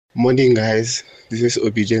Morning, guys. This is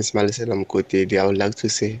Obedience Maliselam Kotedi. I would like to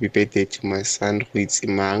say happy birthday to my son,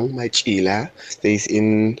 Huitzimang Machila, stays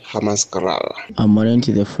in Hamaskara. I'm morning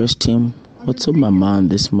to the first team. What's on my mind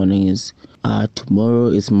this morning is tomorrow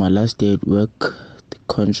is my last day at work. The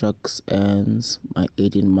contract ends. My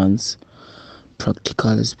 18 months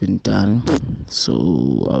practical has been done.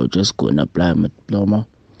 So I'll just go and apply my diploma.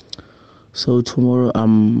 So tomorrow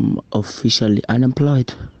I'm officially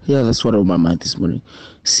unemployed. Yeah, that's what on my mind this morning.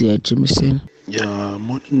 See ya, Jimison. Yeah,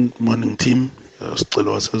 morning team.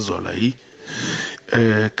 Still Zola.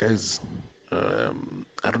 Guys, I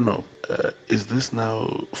don't know. Is this now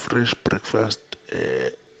fresh breakfast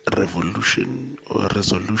revolution or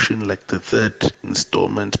resolution, like the third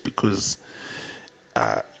installment? Because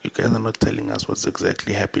you guys are not telling us what's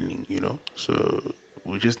exactly happening, So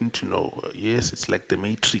we just need to know. Yes, it's like the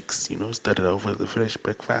Matrix, started off as the fresh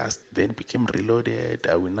breakfast, then became reloaded.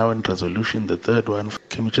 Are we now in resolution, the third one?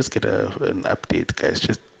 Can we just get an update, guys,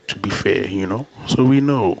 just to be fair, So we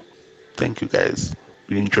know. Thank you, guys.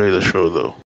 We enjoy the show, though.